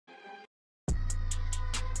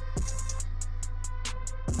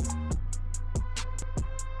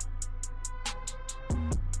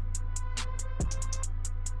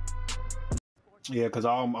Yeah, because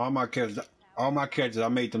all my characters, I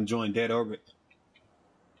made them join Dead Orbit.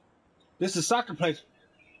 This is soccer place.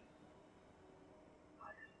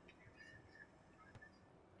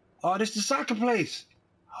 Oh, this is soccer place.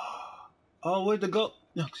 Oh, where'd the go?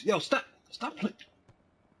 Yo, stop playing.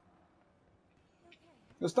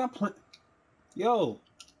 Yo, stop playing. Yo.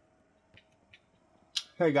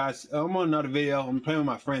 Hey guys, I'm on another video. I'm playing with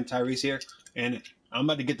my friend Tyrese here, and I'm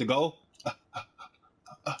about to get the goal.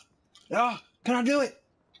 Can I do it?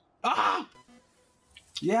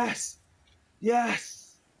 Yes,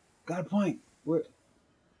 yes. Got a point. Where?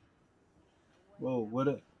 Whoa, what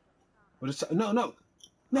a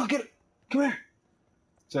no, get it. Come here.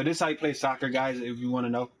 So this is how you play soccer, guys. If you want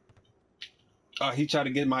to know. He tried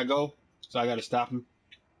to get my goal, so I got to stop him.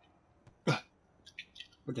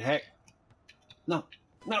 What the heck? No.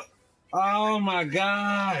 Oh my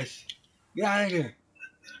gosh. Get out of here.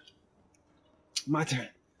 My turn.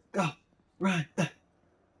 Go. Run.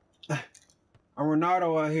 I'm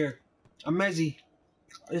Ronaldo out here. I'm Messi.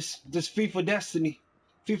 This FIFA Destiny.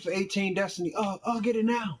 FIFA 18 Destiny. Oh, get it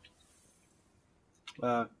now.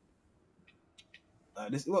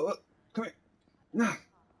 This. Look. Come here. No.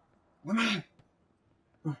 Come on.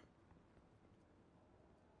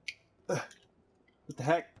 What the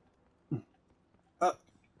heck?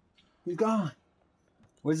 He's gone.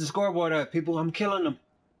 Where's the scoreboard at, people? I'm killing them.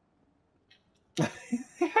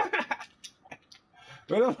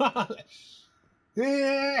 Where am I?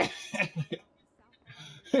 Yeah.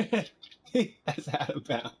 That's out of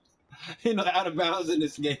bounds. You know, out of bounds in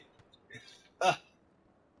this game. I'm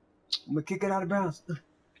gonna kick it out of bounds.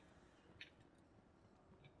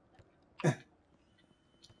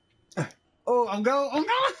 Oh, I'm going.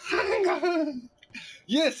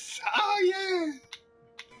 Yes. Oh yeah.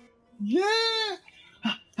 Yeah.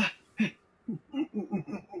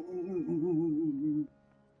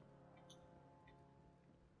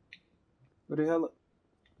 Where the hell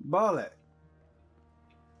ball at?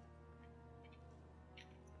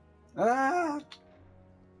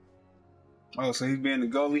 Oh, so he's being the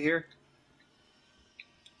goalie here?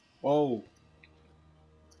 Oh.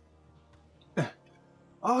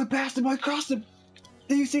 Oh, he passed him across him.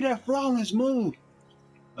 Did you see that flawless move?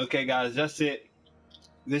 Okay, guys, that's it.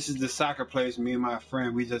 This is the soccer place. Me and my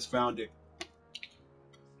friend, we just found it.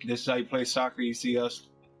 This is how you play soccer. You see us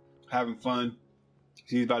having fun.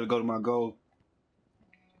 He's about to go to my goal.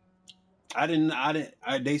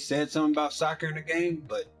 They said something about soccer in the game,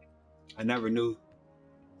 but I never knew.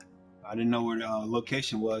 I didn't know where the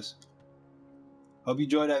location was. Hope you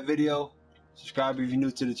enjoyed that video. Subscribe if you're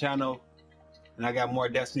new to the channel. And I got more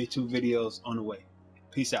Destiny 2 videos on the way.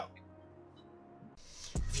 Peace out.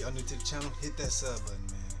 If y'all new to the channel, hit that sub button,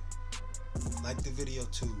 man. Like the video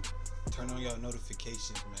too. Turn on y'all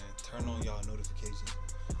notifications, man. Turn on y'all notifications.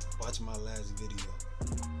 Watch my last video.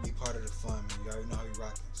 Be part of the fun, man. You already know how we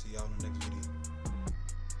rockin'. See y'all in the next video.